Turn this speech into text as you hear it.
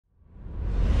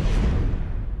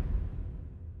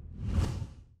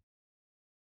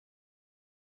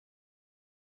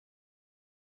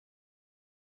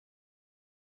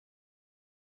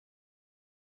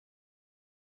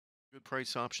Good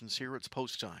price options here. It's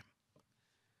post time.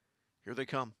 Here they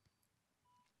come.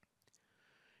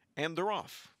 And they're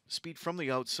off. Speed from the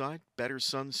outside. Better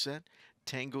Sunset.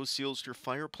 Tango Sealster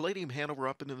Fire. Palladium Hanover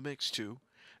up into the mix too.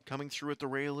 Coming through at the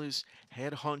rail is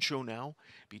Head Honcho now.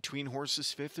 Between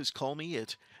horses, fifth is Call Me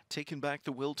It. Taking back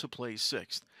the Will to Play,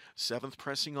 sixth. Seventh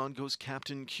pressing on goes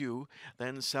Captain Q.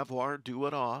 Then Savoir Do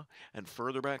It Ah. And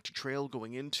further back to trail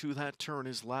going into that turn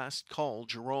is Last Call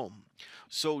Jerome.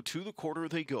 So to the quarter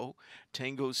they go.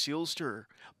 Tango Sealster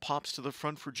pops to the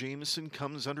front for Jameson.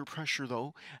 Comes under pressure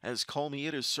though as Call Me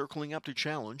It is circling up to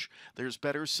challenge. There's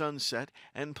Better Sunset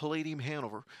and Palladium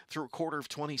Hanover through a quarter of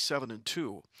 27 and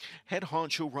 2. Head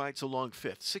Honcho rides along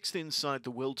fifth. Sixth inside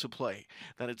the Will to Play.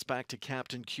 Then it's back to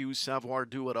Captain Q, Savoir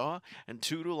Do It Ah, and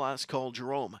two to Last Call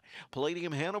Jerome.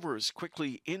 Palladium Hanover is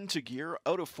quickly into gear,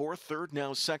 out of fourth, third,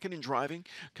 now second in driving,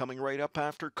 coming right up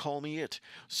after Call Me It.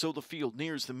 So the field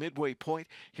nears the midway point.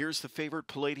 Here's the favorite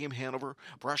Palladium Hanover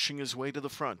brushing his way to the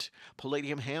front.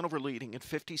 Palladium Hanover leading at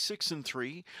 56 and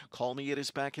 3. Call Me It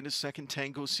is back into second,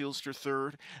 Tango Sealster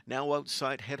third. Now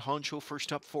outside, Head Honcho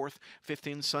first up fourth. Fifth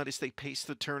inside as they pace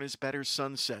the turn is Better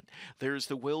Sunset. There's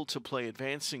the Will to Play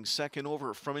advancing second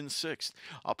over from in sixth.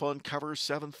 Up on cover,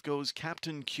 seventh goes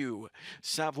Captain Q.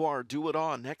 Savoir Do It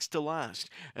On next to last.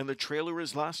 And the trailer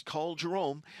is Last Call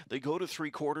Jerome. They go to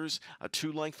three quarters. A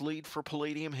two-length lead for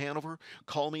Palladium Hanover.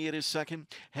 Call Me It is second.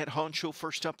 Head Honcho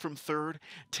first up from third.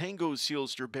 Tango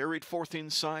Sealster buried fourth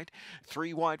inside.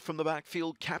 Three wide from the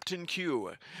backfield, Captain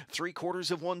Q. Three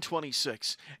quarters of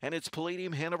 126. And it's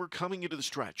Palladium Hanover coming into the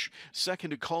stretch.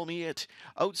 Second to Call Me It.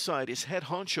 Outside is Head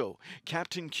Honcho.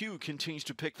 Captain Q continues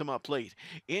to pick them up late.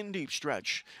 In deep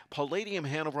stretch, Palladium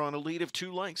Hanover on a lead of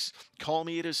 2 lengths. Call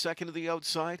Me It is second to the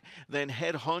outside. Then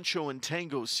Head Honcho and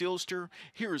Tango Sealster.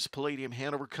 Here's Palladium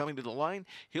Hanover coming to the line.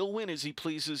 He'll win as he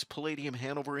pleases. Palladium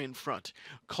Hanover in front.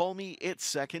 Call Me It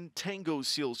second. Tango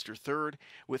Sealster third.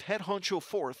 With Head Honcho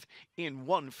fourth in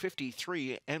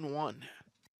 153 and 1.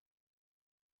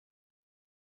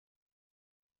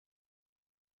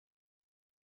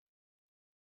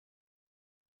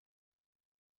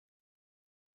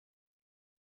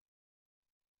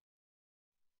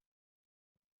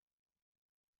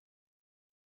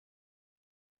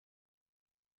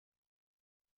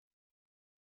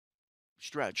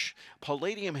 Stretch.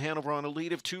 Palladium Hanover on a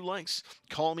lead of 2 lengths.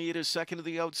 Call Me It is second to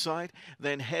the outside.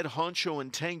 Then Head Honcho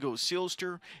and Tango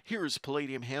Sealster. Here's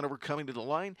Palladium Hanover coming to the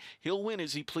line. He'll win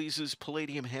as he pleases.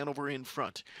 Palladium Hanover in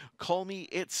front. Call Me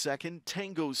It second.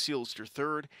 Tango Sealster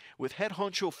third. With Head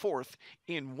Honcho fourth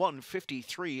in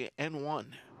 153 and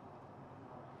 1.